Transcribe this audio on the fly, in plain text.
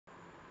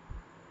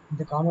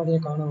இந்த காணொலியை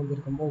காண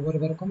வந்திருக்கும்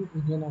ஒவ்வொருவருக்கும்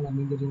இனிய நாள்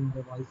அமைந்திருந்த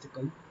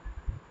வாழ்த்துக்கள்.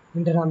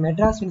 இன்று நாம்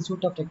மெட்ராஸ்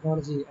இன்ஸ்டியூட் ஆஃப்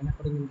டெக்னாலஜி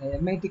எனப்படும் இந்த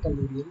MIT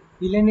கல்லூரியில்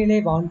இளநிலை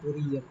வான்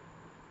பொறியியல்,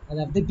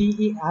 அதாவது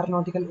BE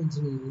ஏரோநாட்டிக்கல்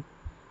இன்ஜினியரிங்,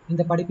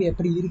 இந்த படிப்பு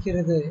எப்படி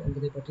இருக்கிறது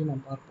என்பதை பற்றி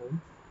நாம் பார்ப்போம்.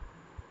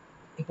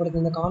 இப்பொழுது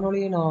இந்த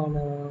காணொலியை நான்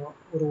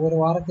ஒரு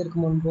வாரத்திற்கு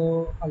முன்போ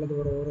அல்லது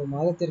ஒரு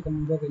மாதத்திற்கு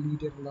முன்போ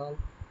வெளியிட்டிருந்தால்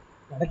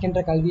நடக்கின்ற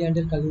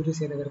கல்வியாண்டில் கல்லூரி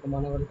சேரவிருக்க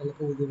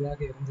மாணவர்களுக்கு உதவியாக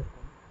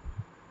இருந்திருக்கும்.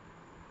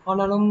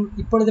 ஆனாலும்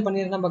இப்பொழுது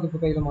 12ஆம் வகுப்பு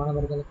பயிலும்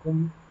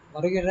மாணவர்களுக்கும்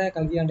வருகிற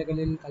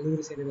கல்வியாண்டுகளில்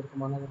கல்லூரி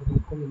சேரவிருக்கும்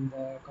மாணவர்களுக்கும் இந்த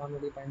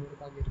காணொலி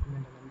பயனுள்ளதாக இருக்கும்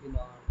என்று நம்பி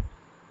நான்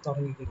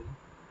தொடங்குகிறேன்.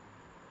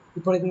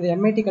 இப்பொழுது இந்த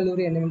MIT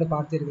கல்லூரி என்னவென்று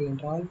பார்த்தீர்கள்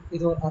என்றால்,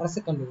 இது ஒரு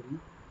அரசு கல்லூரி.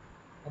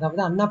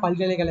 அதாவது அண்ணா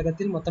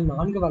பல்கலைக்கழகத்தில் மொத்தம்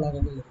 4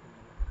 வளாகங்கள் இருக்கின்றன.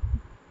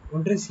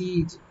 ஒன்று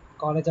CEG,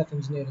 காலேஜ் ஆஃப்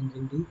இன்ஜினியரிங்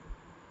கிண்டி.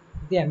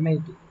 இது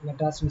MIT,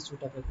 Madras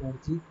institute of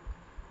technology.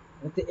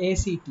 அடுத்து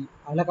ACT,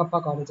 Alagappa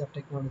college of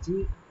technology.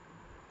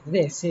 இது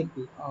SAP,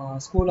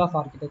 school of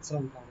architecture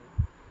and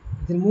planning.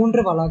 இதில்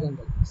 3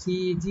 வளாகங்கள்,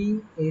 CEG,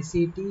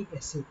 ACT,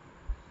 SAP.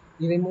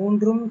 இவை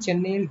மூன்றும்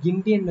சென்னையில்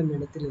கிண்டி என்னும்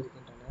இடத்தில்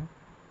இருக்கின்றன.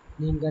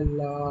 நீங்கள்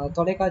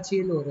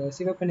தொலைக்காட்சியில் ஒரு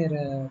சிவப்பு நிற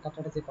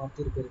கட்டடத்தை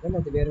பார்த்திருப்பீர்கள்.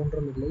 அது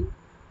வேறொன்றும் இல்லை,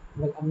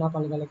 உங்கள் அண்ணா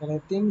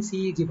பல்கலைக்கழகத்தின்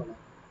CEG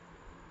வளாகம்.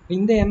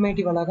 இந்த MIT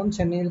வளாகம்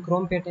சென்னையில்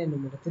குரோம்பேட்டை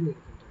என்னும் இடத்தில்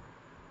இருக்கின்றது.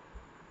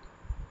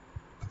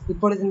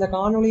 இப்பொழுது இந்த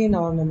காணொலியை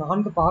நான்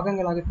 4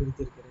 பாகங்களாக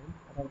பிரித்திருக்கிறேன்.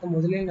 அதாவது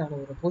முதலில் நான்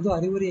ஒரு பொது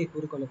அறிவுரையை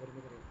கூறிக்கொள்ள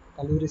விரும்புகிறேன்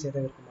கல்லூரி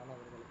சேரவிருக்கும்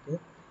மாணவர்களுக்கு.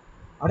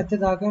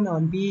 அடுத்ததாக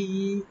நான்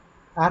BE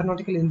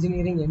ஏரோநாட்டிக்கல்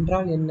இன்ஜினியரிங்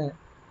என்றால் என்ன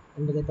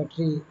என்பதை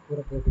பற்றி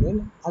கூறப்போகிறேன்.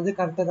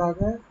 அதுக்கு அடுத்ததாக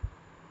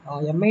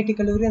MIT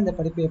கல்லூரி அந்த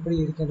படிப்பு எப்படி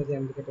இருக்கின்றது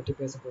என்பதை பற்றி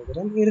பேசப்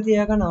போகிறேன்.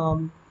 இறுதியாக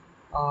நாம்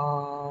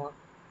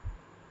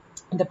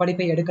இந்த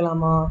படிப்பை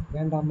எடுக்கலாமா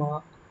வேண்டாமா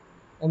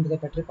என்பதை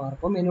பற்றி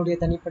பார்ப்போம். என்னுடைய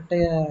தனிப்பட்ட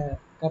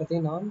கருத்தை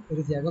நான்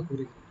இறுதியாக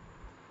கூறுகிறேன்.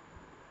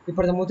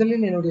 இப்பொழுது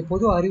முதலில் என்னுடைய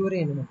பொது அறிவுரை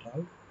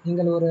என்னவென்றால்,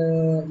 நீங்கள் ஒரு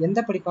எந்த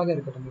படிப்பாக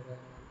இருக்கட்டும், ஒரு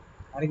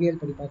அறிவியல்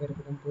படிப்பாக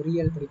இருக்கட்டும்,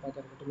 பொறியியல் படிப்பாக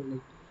இருக்கட்டும், இல்லை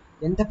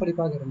எந்த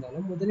படிப்பாக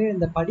இருந்தாலும் முதலில்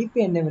இந்த படிப்பு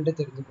என்னவென்று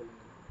தெரிந்து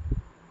கொள்ளுங்கள்.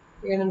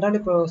 ஏனென்றால்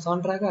இப்போ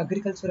சான்றாக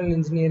அக்ரிகல்ச்சரல்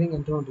இன்ஜினியரிங்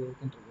என்று ஒன்று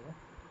இருக்கின்றது.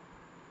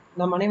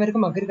 நம்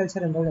அனைவருக்கும்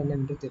அக்ரிகல்ச்சர் என்றால்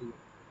என்னவென்று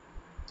தெரியும்,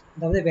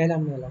 அதாவது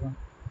வேளாண்மை அல்லவா.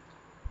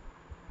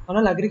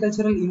 ஆனால்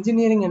அக்ரிகல்ச்சரல்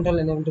இன்ஜினியரிங்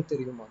என்றால் என்னவென்று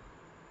தெரியுமா?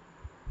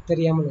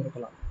 தெரியாமல்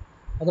இருக்கலாம்.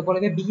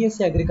 அதுபோலவே BSc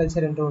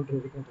அக்ரிகல்ச்சர் என்று ஒன்று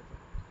இருக்கின்றது.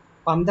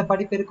 அந்த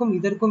படிப்பிற்கும்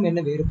இதற்கும் என்ன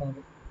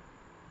வேறுபாடு,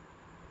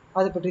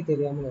 அதை பற்றி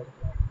தெரியாமல்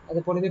இருக்கலாம். அது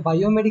போலவே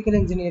பயோமெடிக்கல்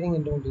இன்ஜினியரிங்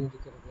என்று ஒன்று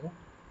இருக்கிறது.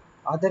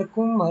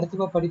 அதற்கும்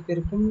மருத்துவ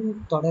படிப்பிற்கும்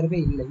தொடர்பே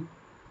இல்லை.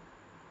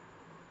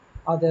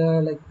 அது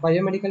like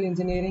biomedical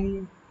engineering,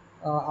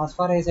 as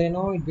far as I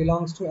know, it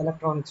belongs to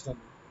electronics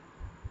only.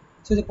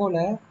 So இது போல்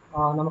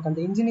நமக்கு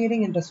அந்த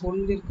இன்ஜினியரிங் என்ற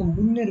சொல்லிற்கு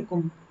முன்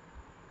இருக்கும்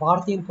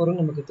வார்த்தையின் பொருள்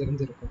நமக்கு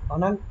தெரிந்திருக்கும்,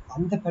 ஆனால்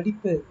அந்த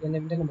படிப்பு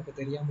என்னவென்று நமக்கு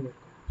தெரியாமல்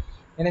இருக்கும்.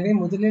 எனவே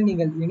முதலில்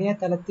நீங்கள்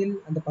இணையதளத்தில்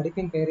அந்த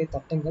படிப்பின் பெயரை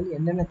தட்டுங்கள்,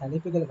 என்னென்ன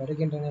தலைப்புகள்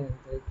வருகின்றன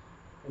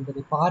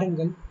என்பதை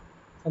பாருங்கள்,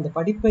 அந்த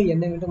படிப்பை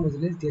என்னவென்று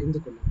முதலில் தெரிந்து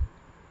கொள்ளுங்கள்.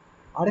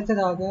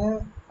 அடுத்ததாக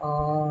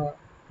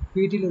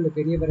வீட்டில் உள்ள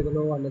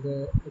பெரியவர்களோ அல்லது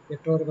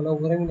பெற்றோர்களோ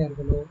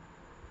உறவினர்களோ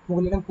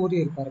உங்களிடம்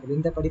கூறியிருப்பார்கள்,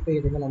 இந்த படிப்பை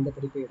எடுங்கள் அந்த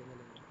படிப்பை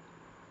எடுங்கள் என்று.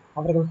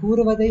 அவர்கள்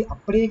கூறுவதை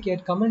அப்படியே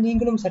கேட்காமல்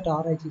நீங்களும் சற்று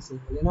ஆராய்ச்சி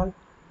செய்யுங்கள். ஏன்னால்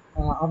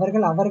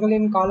அவர்கள்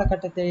அவர்களின்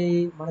காலகட்டத்தை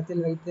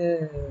மனத்தில் வைத்து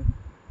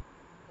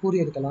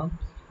கூறியிருக்கலாம்.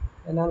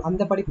 ஏன்னால்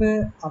அந்த படிப்பு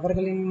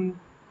அவர்களின்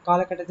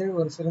காலகட்டத்தில்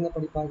ஒரு சிறந்த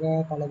படிப்பாக,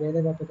 பல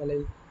வேலைவாய்ப்புகளை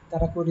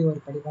தரக்கூடிய ஒரு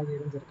படிப்பாக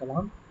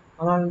இருந்திருக்கலாம்.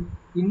 ஆனால்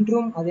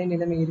இன்றும் அதே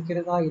நிலைமை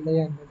இருக்கிறதா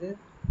இல்லையா என்பது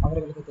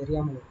அவர்களுக்கு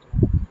தெரியாமல்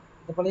இருக்கலாம்.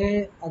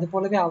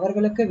 அதுபோலவே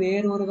அவர்களுக்கு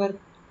வேறொருவர்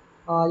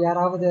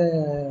யாராவது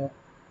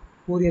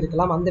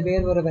கூறியிருக்கலாம். அந்த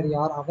வேறொருவர்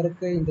யார்,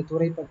 அவருக்கு இந்த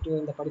துறை பற்றியோ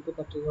இந்த படிப்பு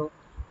பற்றியோ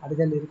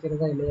அறிதல்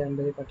இருக்கிறதா இல்லையா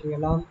என்பதை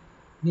பற்றியெல்லாம்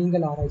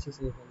நீங்கள் ஆராய்ச்சி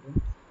செய்ய வேண்டும்.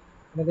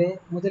 எனவே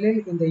முதலில்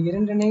இந்த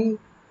 2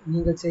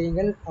 நீங்கள்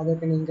செய்யுங்கள்.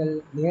 அதற்கு நீங்கள்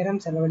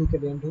நேரம் செலவழிக்க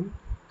வேண்டும்,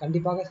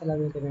 கண்டிப்பாக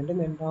செலவழிக்க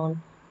வேண்டும். என்றால்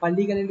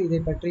பள்ளிகளில் இதை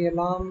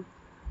பற்றியெல்லாம்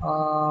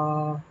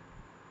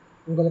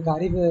உங்களுக்கு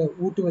அறிவு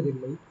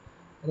ஊட்டுவதில்லை.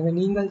 எனவே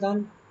நீங்கள் தான்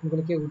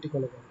உங்களுக்கே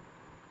ஊட்டிக்கொள்ள வேண்டும்.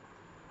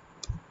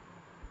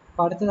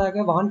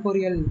 அடுத்ததாக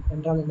வான்பொறியியல்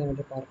என்றால்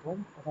என்னவென்று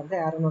பார்ப்போம். அதாவது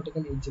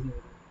ஏரோநாட்டிக்கல்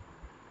இன்ஜினியரிங்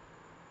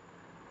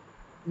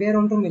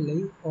வேறொன்றும் இல்லை.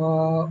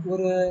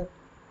 ஒரு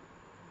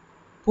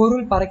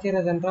பொருள்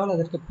பறக்கிறது என்றால்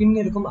அதற்கு பின்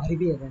இருக்கும்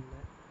அறிவியல் என்ன,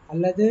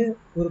 அல்லது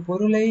ஒரு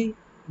பொருளை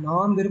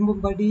நாம்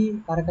விரும்பும்படி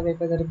பறக்க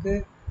வைப்பதற்கு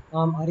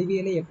நாம்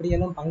அறிவியலை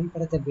எப்படியெல்லாம்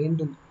பயன்படுத்த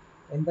வேண்டும்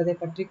என்பதை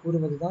பற்றி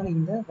கூறுவதுதான்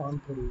இந்த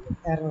வான்பொறியியல்,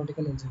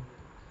 ஏரோநாட்டிக்கல்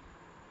இன்ஜினியரிங்.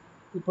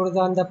 இப்பொழுது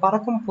அந்த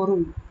பறக்கும்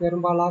பொருள்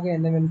பெரும்பாலாக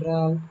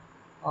என்னவென்றால்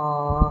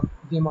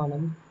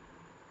விமானம்,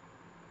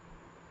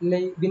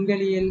 இல்லை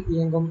விண்வெளியில்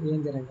இயங்கும்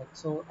இயந்திரங்கள்.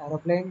 So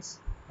aeroplanes,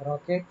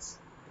 rockets,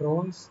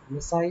 drones,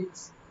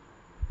 missiles,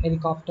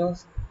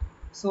 helicopters,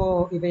 so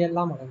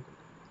இவையெல்லாம் அடங்கும்.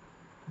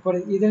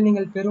 இப்பொழுது இதில்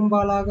நீங்கள்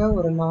பெரும்பாலாக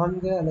ஒரு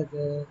 4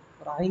 அல்லது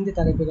ஒரு 5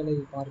 தலைப்புகளை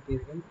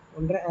பார்ப்பீர்கள்.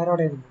 ஒன்று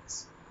ஏரோடைனமிக்ஸ்.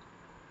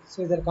 ஸோ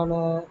இதற்கான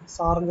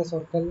சார்ந்த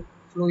சொற்கள்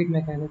fluid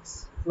mechanics,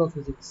 flow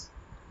physics.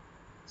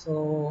 So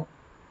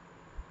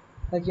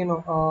like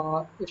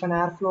if an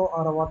airflow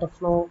or a water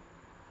flow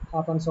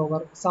happens over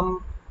some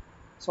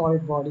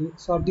solid body,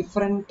 so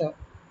different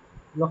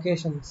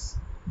locations.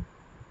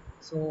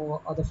 So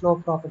the flow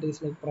properties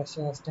like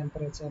pressures,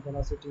 temperature,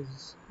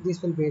 velocities, these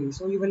will vary.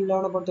 So you will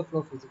learn about the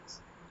flow physics.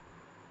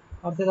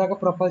 அடுத்ததாக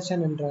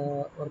propulsion என்ற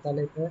ஒரு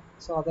தலைப்பு.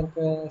 So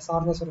அதற்கு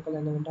சார்ந்த சொற்கள்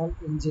என்னவென்றால்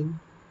engine,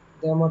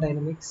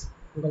 thermodynamics,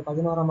 உங்கள்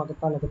 11ஆம்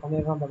வகுப்பு அல்லது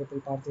 12ஆம்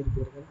வகுப்பில்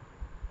பார்த்திருப்பீர்கள்.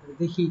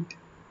 இது ஹீட்,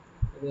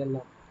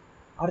 இவையெல்லாம்.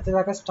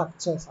 அடுத்ததாக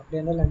ஸ்ட்ரக்சர்ஸ் அப்படி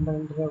என்றால்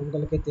என்னென்று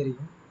உங்களுக்கே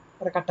தெரியும்,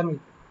 ஒரு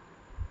கட்டமைப்பு.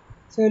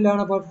 So you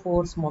learn about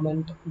force,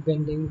 moment,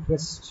 bending,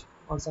 twist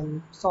on some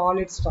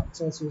solid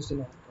structures used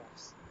in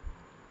aircrafts.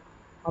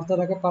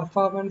 அடுத்ததாக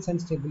பர்ஃபார்மன்ஸ்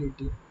அண்ட்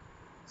ஸ்டெபிலிட்டி.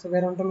 ஸோ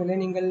வேறு ஒன்றும் இல்லை,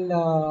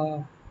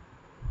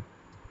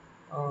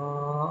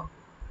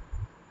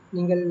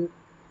 நீங்கள்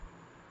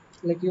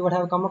like you would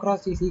have come across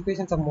these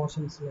equations of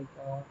motions, like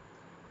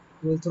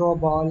you will throw a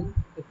ball,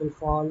 it will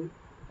fall,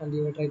 and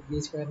you will write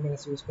v square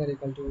minus u square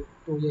equal to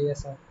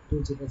 2as or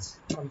 2gs,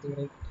 something,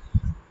 right?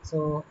 So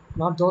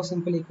not those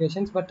simple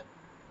equations, but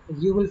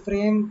you will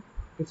frame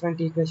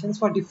different equations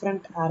for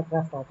different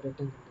aircraft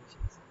operating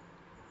conditions.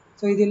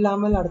 So இது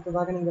இல்லாமல்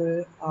அடுத்ததாக நீங்கள்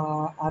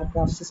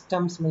aircraft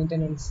systems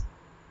maintenance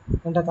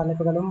என்ற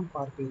தலைப்புகளும்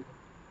பார்ப்பீர்கள்.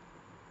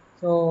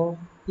 So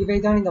இவை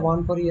தான் இந்த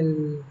வான்பொறியியல்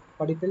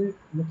படிப்பில்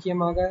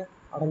முக்கியமாக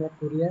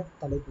அடங்கக்கூடிய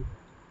தலைப்புகள்.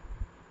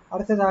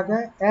 அடுத்ததாக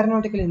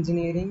aeronautical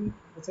engineering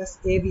versus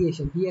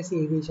aviation, BSc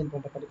aviation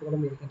போன்ற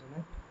படிப்புகளும்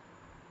இருக்கின்றன.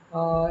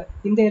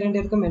 இந்த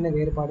இரண்டிற்கும் என்ன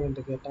வேறுபாடு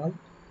என்று கேட்டால்,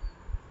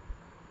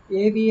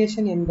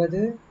 ஏவியேஷன்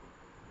என்பது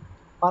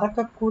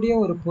பறக்கக்கூடிய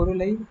ஒரு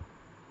பொருளை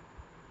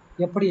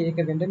எப்படி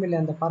இயக்க வேண்டும், இல்லை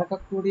அந்த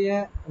பறக்கக்கூடிய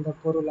அந்த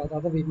பொருள்,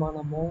 அதாவது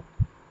விமானமோ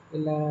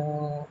இல்லை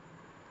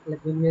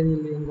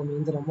விண்வெளியில் இயங்கும்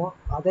இயந்திரமோ,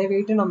 அதை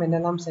வைத்து நாம்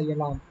என்னெல்லாம்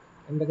செய்யலாம்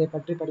என்பதை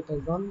பற்றி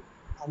படிப்பது தான்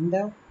அந்த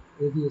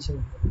ஏவியேஷன்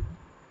என்பது.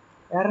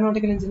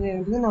 ஏரோநாட்டிக்கல் இன்ஜினியரிங்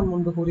என்பது நான்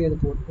முன்பு கூறியது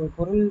போல் ஒரு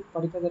பொருள்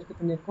படிப்பதற்கு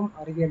பின்னிருக்கும்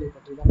அறிவியலை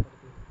பற்றி தான்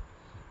படிப்பது.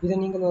 இதை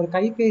நீங்கள் ஒரு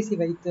கைபேசி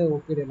வைத்து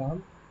ஒப்பிடலாம்,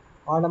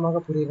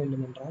 ஆழமாக புரிய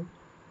வேண்டும் என்றால்.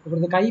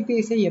 இப்பொழுது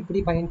கைபேசியை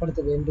எப்படி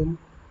பயன்படுத்த வேண்டும்,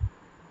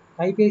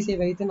 கைபேசியை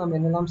வைத்து நாம்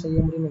என்னெல்லாம் செய்ய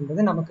முடியும்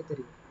என்பது நமக்கு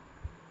தெரியும்.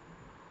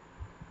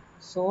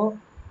 ஸோ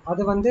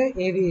அது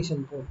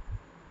ஏவியேஷன் போல்.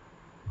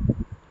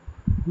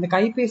 இந்த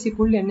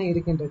கைபேசிக்குள் என்ன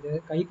இருக்கின்றது,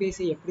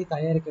 கைபேசி எப்படி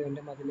தயாரிக்க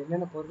வேண்டும், அதில்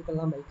என்னென்ன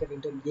பொருட்கள்லாம் வைக்க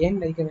வேண்டும், ஏன்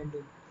வைக்க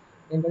வேண்டும்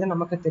என்பது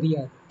நமக்கு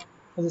தெரியாது.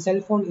 அது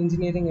செல்ஃபோன்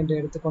இன்ஜினியரிங் என்று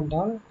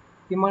எடுத்துக்கொண்டால்,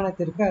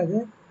 விமானத்திற்கு அது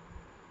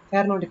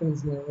ஏரோநாட்டிக்கல்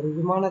இன்ஜினியரிங். ஒரு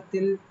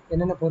விமானத்தில்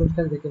என்னென்ன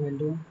பொருட்கள் வைக்க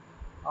வேண்டும்,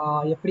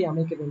 எப்படி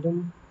அமைக்க வேண்டும்,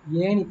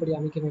 ஏன் இப்படி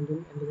அமைக்க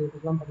வேண்டும் என்பதை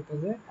எல்லாம்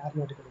படிப்பது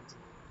ஏரோநாட்டிக்கல்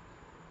இன்ஜினியரிங்.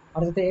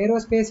 அடுத்தது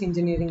ஏரோஸ்பேஸ்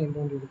இன்ஜினியரிங்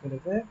என்று ஒன்று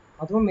இருக்கிறது.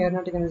 அதுவும்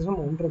ஏரோநாட்டிக்கல்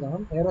இன்ஜினியரிங் ஒன்று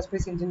தான்.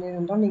 ஏரோஸ்பேஸ்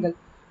இன்ஜினியரிங் என்றால் நீங்கள்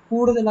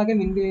கூடுதலாக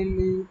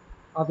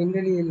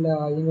விண்வெளியில்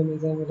இயங்கும்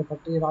மிசைல்களை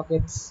பற்றி,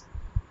 ராக்கெட்ஸ்,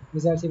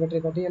 மிசைல்ஸ் இவற்றை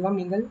பற்றி எல்லாம்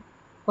நீங்கள்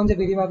கொஞ்சம்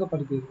விரிவாக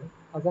படிப்பீர்கள்.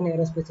 அதுதான்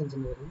ஏரோஸ்பேஸ்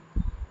இன்ஜினியரிங்.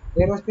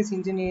 ஏரோஸ்பேஸ்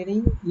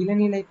இன்ஜினியரிங்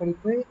இளநிலை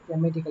படிப்பு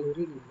எம்ஐடி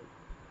கல்லூரியில் இல்லை.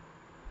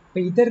 இப்போ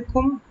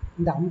இதற்கும்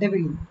இந்த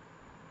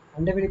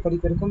அண்டவெளி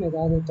படிப்பிற்கும்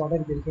ஏதாவது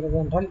தொடர்பு இருக்கிறது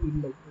என்றால்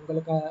இல்லை.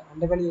 உங்களுக்கு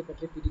அண்டவெளியை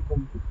பற்றி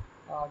பிடிக்கும்,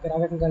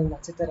 கிரகங்கள்,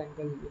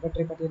 நட்சத்திரங்கள்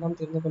இவற்றை பற்றியெல்லாம்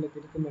தெரிந்து கொள்ள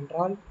பிடிக்கும்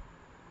என்றால்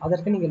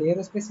அதற்கு நீங்கள்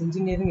ஏரோஸ்பேஸ்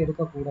இன்ஜினியரிங்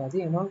எடுக்கக்கூடாது.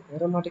 ஏன்னால்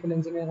ஏரோநாட்டிக்கல்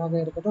இன்ஜினியராக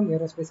இருக்கட்டும்,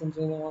 ஏரோஸ்பேஸ்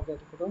இன்ஜினியராக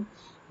இருக்கட்டும்,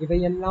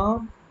 இவையெல்லாம்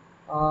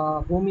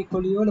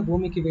பூமிக்குள்ளேயோ இல்லை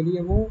பூமிக்கு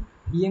வெளியவோ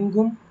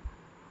இயங்கும்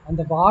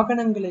அந்த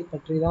வாகனங்களை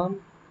பற்றி தான்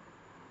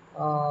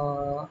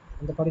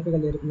அந்த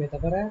படிப்புகள் இருக்குமே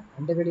தவிர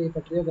அண்டவெளியை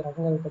பற்றியோ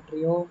கிரகங்களை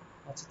பற்றியோ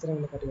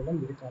நட்சத்திரங்களை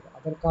பற்றியெல்லாம் இருக்காது.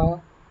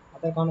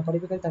 அதற்கான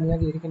படிப்புகள்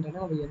தனியாக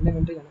இருக்கின்றன. அவை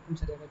என்னவென்று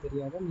எனக்கும் சரியாக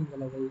தெரியாது,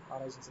 நீங்கள் அதை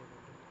ஆராய்ச்சி செய்ய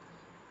வேண்டும்.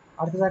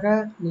 அடுத்ததாக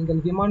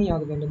நீங்கள்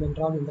விமானியாக வேண்டும்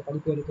என்றால் இந்த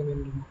படிப்பு எடுக்க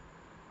வேண்டும்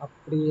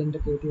அப்படி என்று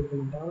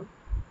கேட்டீர்கள் என்றால்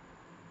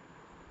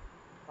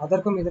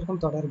அதற்கும்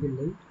இதற்கும்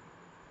தொடர்பில்லை.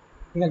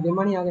 நீங்கள்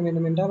விமானியாக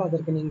வேண்டும் என்றால்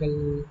அதற்கு நீங்கள்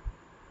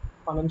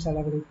பணம்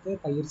செலவழித்து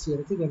பயிற்சி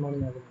எடுத்து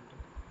விமானியாக வேண்டும்.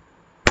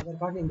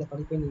 அதற்காக இந்த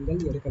படிப்பை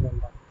நீங்கள் எடுக்க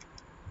வேண்டாம்.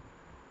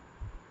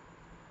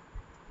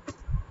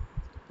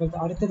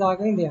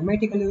 அடுத்ததாக இந்த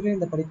எம்ஐடி கல்லூரியில்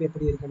இந்த படிப்பு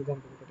எப்படி இருக்கிறது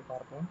என்பதை பற்றி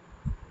பார்ப்போம்.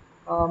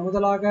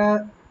 முதலாக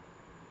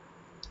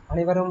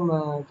அனைவரும்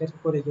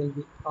கேட்கக்கூடிய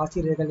கேள்வி,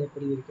 ஆசிரியர்கள்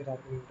எப்படி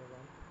இருக்கிறார்கள்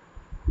என்றுதான்.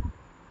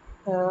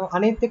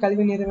 அனைத்து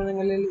கல்வி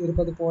நிறுவனங்களில்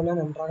இருப்பது போல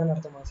நன்றாக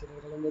நடத்தும்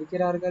ஆசிரியர்களும்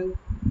இருக்கிறார்கள்.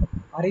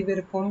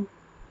 அறிவிற்கும்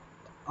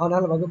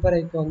ஆனால்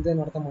வகுப்பறைக்கு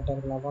நடத்த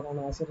மாட்டார்கள்,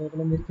 அவ்வாறான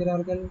ஆசிரியர்களும்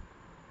இருக்கிறார்கள்.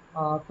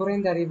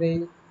 குறைந்த அறிவை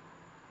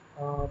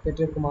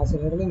பெற்றிருக்கும்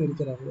ஆசிரியர்களும்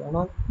இருக்கிறார்கள்.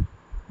 ஆனால்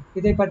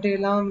இதை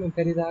பற்றியெல்லாம்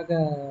பெரிதாக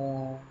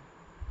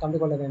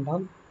கண்டுகொள்ள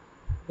வேண்டாம்.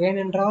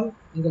 ஏனென்றால்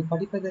நீங்கள்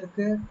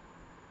படிப்பதற்கு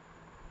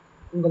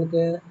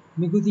உங்களுக்கு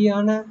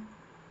மிகுதியான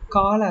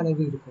கால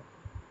அளவு இருக்கும்.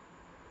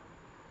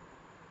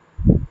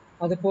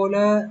 அதுபோல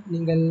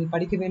நீங்கள்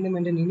படிக்க வேண்டும்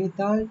என்று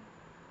நினைத்தால்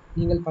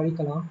நீங்கள்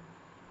படிக்கலாம்.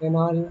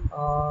 ஏனால்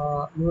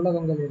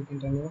நூலகங்கள்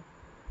இருக்கின்றன,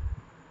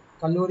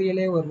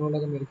 கல்லூரியிலே ஒரு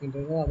நூலகம்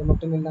இருக்கின்றது. அது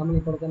மட்டும் இல்லாமல்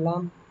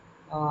இப்பொழுதெல்லாம்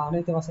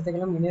அனைத்து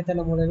வசதிகளும்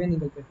இணையதளம் மூலமே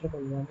நீங்கள்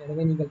பெற்றுக்கொள்ளலாம்.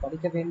 எனவே நீங்கள்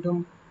படிக்க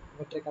வேண்டும்,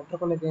 இவற்றை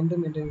கற்றுக்கொள்ள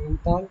வேண்டும் என்று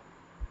நினைத்தால்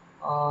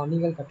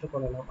நீங்கள்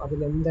கற்றுக்கொள்ளலாம்.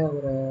 அதில் எந்த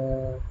ஒரு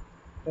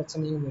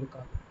பிரச்சனையும்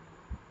இருக்காது.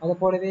 அது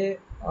போலவே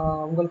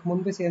உங்களுக்கு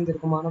முன்பு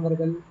சேர்ந்திருக்கும்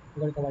மாணவர்கள்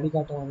உங்களுக்கு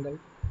வழிகாட்டுவார்கள்.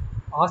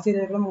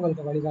 ஆசிரியர்களும்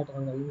உங்களுக்கு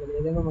வழிகாட்டுவாங்க. நீங்கள்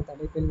ஏதேனும் ஒரு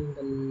தலைப்பில்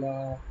நீங்கள்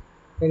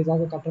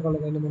பெரிதாக கற்றுக்கொள்ள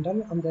வேண்டும்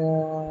என்றால் அந்த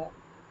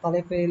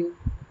தலைப்பில்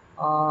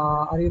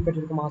அறிவு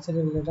பெற்றிருக்கும்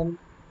ஆசிரியர்களிடம்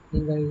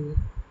நீங்கள்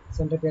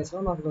சென்று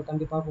பேசலாம். அவர்கள்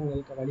கண்டிப்பாக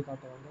உங்களுக்கு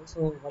வழிகாட்டுவாங்க. ஸோ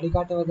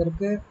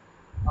வழிகாட்டுவதற்கு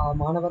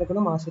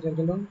மாணவர்களும்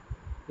ஆசிரியர்களும்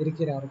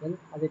இருக்கிறார்கள்.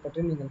 அதை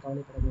பற்றி நீங்கள்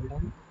கவலைப்பட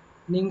வேண்டாம்.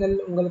 நீங்கள்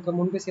உங்களுக்கு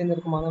முன்பு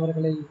சேர்ந்திருக்கும்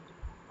மாணவர்களை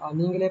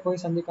நீங்களே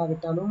போய்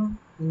சந்திக்காவிட்டாலும்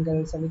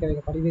நீங்கள் சந்திக்க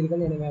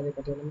வைக்கப்படுவீர்கள். எனவே அதை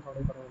பற்றியெல்லாம்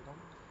கவலைப்பட வேண்டாம்.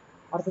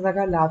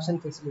 அடுத்ததாக லேப்ஸ்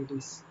அண்ட்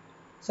ஃபெசிலிட்டிஸ்.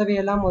 ஸோ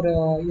இவையெல்லாம் ஒரு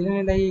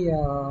இளநிலை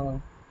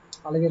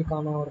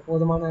அளவிற்கான ஒரு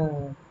போதுமான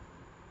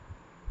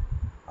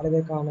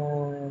அளவிற்கான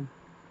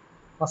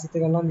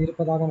வசதிகள்லாம்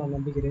இருப்பதாக நான்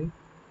நம்புகிறேன்.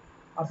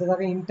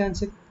 அடுத்ததாக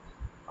internship,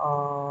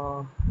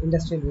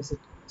 industrial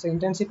visit. So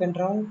internship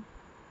என்றால்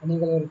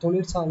நீங்கள் ஒரு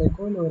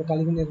தொழிற்சாலைக்கோ இல்லை ஒரு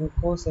கல்வி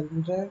நிறுவனக்கோ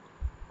சென்று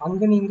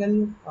அங்கு நீங்கள்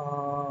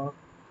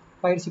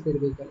பயிற்சி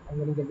பெறுவீர்கள்.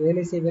 அங்கு நீங்கள்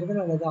வேலை செய்வீர்கள்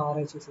அல்லது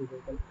ஆராய்ச்சி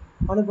செய்வீர்கள்,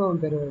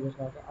 அனுபவம்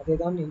பெறுவதற்காக. அதை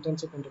தான்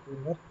இன்டர்ன்ஷிப் என்று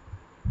கூறுவர்.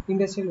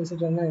 இண்டஸ்ட்ரியல்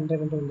விசிட்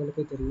என்றென்று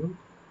உங்களுக்கே தெரியும்.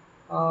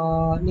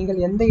 நீங்கள்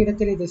எந்த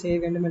இடத்தில் இதை செய்ய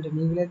வேண்டும் என்று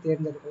நீங்களே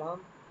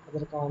தேர்ந்தெடுக்கலாம்.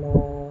 அதற்கான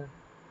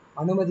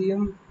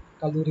அனுமதியும்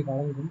கல்லூரி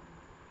வழங்கும்.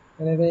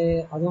 எனவே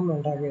அதுவும்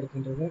நன்றாக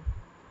இருக்கின்றது.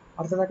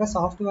 அடுத்ததாக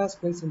சாஃப்ட்வேர்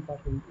ஸ்கில்ஸ்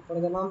இம்பார்ட்டன்ட்.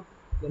 இப்பொழுதெல்லாம்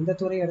எந்த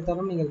துறை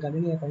எடுத்தாலும் நீங்கள்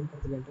கணினியை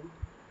பயன்படுத்த வேண்டும்.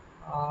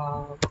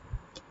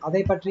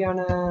 அதை பற்றியான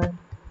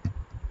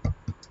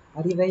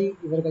அறிவை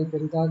இவர்கள்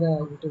பெரிதாக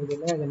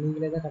ஊட்டுவதில்லை. அதை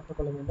நீங்களே தான்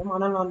கற்றுக்கொள்ள வேண்டும்.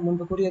 ஆனால் நான்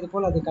முன்பு கூறியது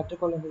போல் அதை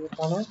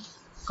கற்றுக்கொள்வதற்கான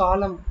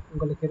காலம்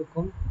உங்களுக்கு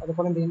இருக்கும்.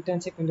 அதுபோல் இந்த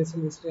இன்டர்ன்ஷிப்,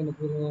 இண்டஸ்ட்ரியல் விசிட் என்று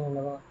கூறினேன்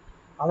அல்லவா,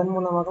 அதன்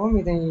மூலமாகவும்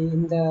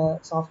இந்த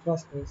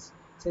சாஃப்ட்வேர் ஸ்கில்ஸ்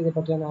இதை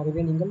பற்றியான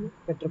அறிவை நீங்கள்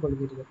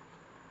பெற்றுக்கொள்வீர்கள்.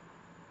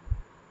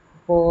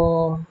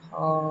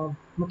 இப்போது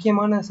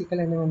முக்கியமான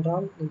சிக்கல்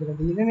என்னவென்றால், நீங்கள்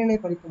இந்த இளநிலை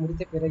படிப்பு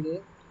முடித்த பிறகு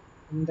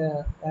இந்த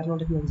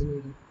ஏரோநாட்டிக்கல்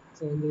இன்ஜினியரிங்,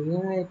 இந்த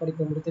இளநிலை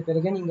படிப்பை முடித்த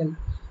பிறகு நீங்கள்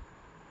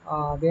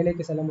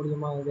வேலைக்கு செல்ல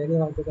முடியுமா, வேலை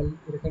வாய்ப்புகள்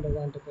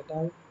இருக்கின்றதா என்று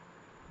கேட்டால்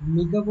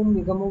மிகவும்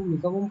மிகவும்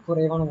மிகவும்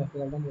குறைவான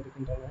வாய்ப்புகள் தான்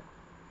இருக்கின்றன.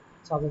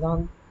 ஸோ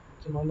அதுதான்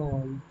முக்கியமான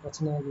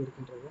பிரச்சனையாக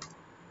இருக்கின்றது.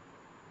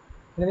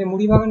 எனவே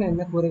முடிவாக நான்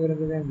என்ன கூற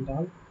விரும்புகிறேன்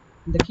என்றால்,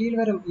 இந்த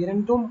கீழ்வரும்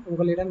இரண்டும்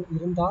உங்களிடம்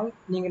இருந்தால்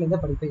நீங்கள் இந்த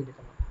படிப்பை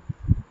எடுக்கலாம்.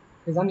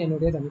 இதுதான்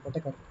என்னுடைய தனிப்பட்ட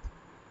கருத்து.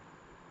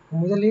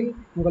 முதலில்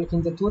உங்களுக்கு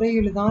இந்த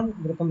துறையில் தான்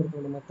விருப்பம் இருக்க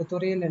வேண்டும். மற்ற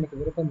துறையில் எனக்கு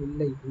விருப்பம்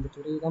இல்லை, இந்த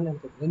துறை தான்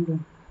எனக்கு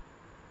வேண்டும்,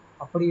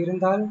 அப்படி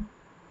இருந்தால்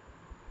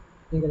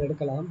நீங்கள்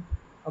எடுக்கலாம்.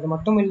 அது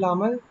மட்டும்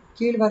இல்லாமல்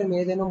கீழ்வரும்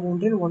ஏதேனும்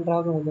மூன்றில்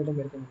ஒன்றாக உங்களிடம்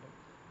இருக்க வேண்டும்.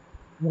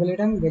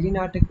 உங்களிடம்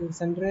வெளிநாட்டுக்கு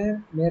சென்று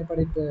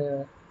மேற்படிப்பு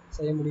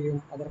செய்ய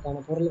முடியும்,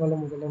 அதற்கான பொருள்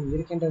வளம் உங்களிடம்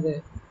இருக்கின்றது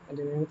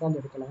என்று நினைத்தால்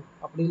எடுக்கலாம்.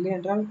 அப்படி இல்லை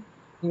என்றால்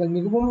நீங்கள்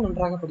மிகவும்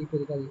நன்றாக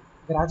படிப்பீர்கள்.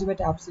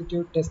 Graduate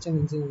aptitude test and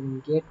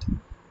engineering gate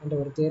என்ற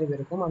ஒரு தேர்வு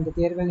இருக்கும். அந்த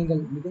தேர்வில்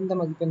நீங்கள் மிகுந்த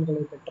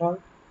மதிப்பெண்களை பெற்றால்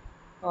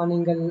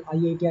நீங்கள்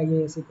ஐஐடி,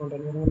 ஐஏஎஸ்சி போன்ற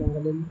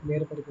நிறுவனங்களில்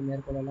மேற்படிப்பு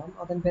மேற்கொள்ளலாம்.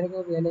 அதன் பிறகு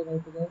வேலை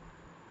வாய்ப்புகள்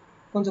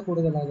கொஞ்சம்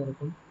கூடுதலாக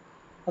இருக்கும்.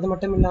 அது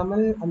மட்டும்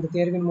இல்லாமல் அந்த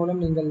தேர்வின்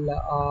மூலம் நீங்கள்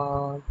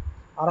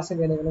அரசு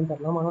வேலைகளும்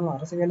பெறலாம். ஆனால்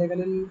அரசு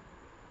வேலைகளில்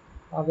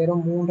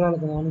வெறும் 3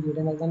 அல்லது 4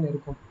 இடங்கள் தான்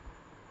இருக்கும்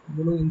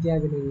முழு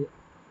இந்தியாவிலேயே.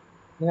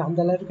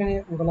 அந்த அளவுக்கு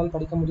உங்களால்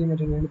படிக்க முடியும்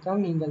என்று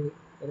நினைத்தால் நீங்கள்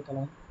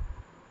இருக்கலாம்.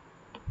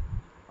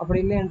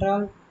 அப்படி இல்லை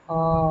என்றால்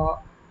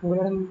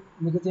உங்களிடம்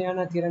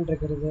மிகுதியான திறன்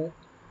இருக்கிறது,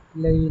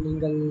 இல்லை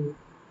நீங்கள்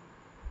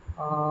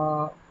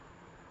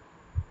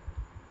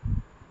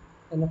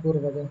என்ன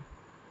கூறுவது,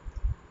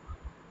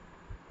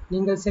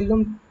 நீங்கள்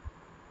செல்லும்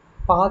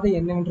பாதை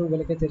என்னவென்று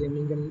உங்களுக்கே தெரியும்.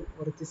 நீங்கள்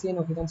ஒரு திசையை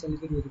நோக்கி தான்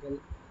செல்கிறீர்கள்.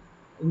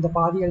 இந்த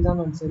பாதையில் தான்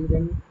நான்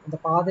செல்வேன்,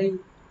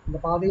 இந்த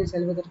பாதையில்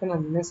செல்வதற்கு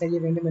நான் என்ன செய்ய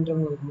வேண்டும் என்று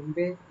உங்களுக்கு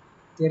முன்பே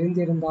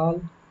தெரிந்திருந்தால்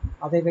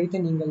அதை வைத்து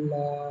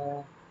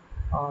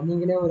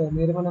நீங்களே ஒரு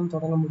நிறுவனம்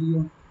தொடங்க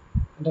முடியும்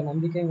என்ற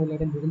நம்பிக்கை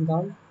உங்களிடம்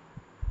இருந்தால்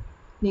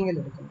நீங்கள்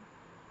எடுக்கலாம்.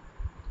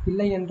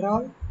 இல்லை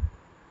என்றால்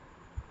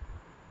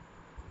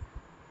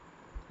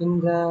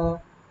இந்த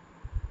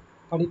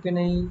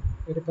படிப்பினை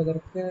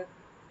எடுப்பதற்கு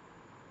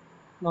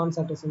நான்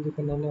சற்று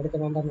சிந்திப்பேன், நான் எடுக்க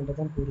வேண்டாம் என்று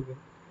தான்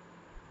கூறுவேன்.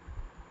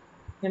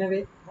 எனவே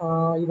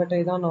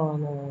இவற்றை தான்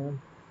நான்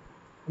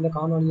இந்த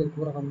காணொலியில்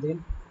கூற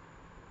வந்தேன்.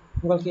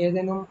 உங்களுக்கு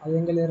ஏதேனும்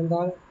ஐயங்கள்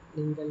இருந்தால்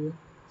நீங்கள்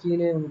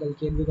கீழே உங்கள்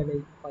கேள்விகளை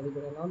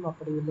பதிவிடலாம்.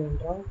 அப்படி இல்லை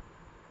என்றால்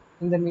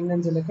இந்த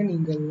மின்னஞ்சலுக்கு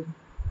நீங்கள்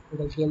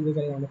உங்கள்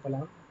கேள்விகளை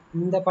அனுப்பலாம்.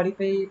 இந்த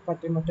படிப்பை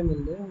பற்றி மட்டும்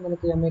இல்லை,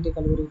 உங்களுக்கு எம்ஐடி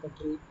கல்லூரி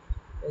பற்றி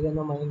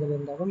ஏதேனும் ஐயங்கள்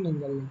இருந்தாலும்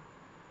நீங்கள்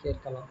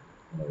கேட்கலாம்.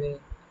 எனவே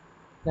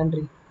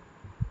நன்றி.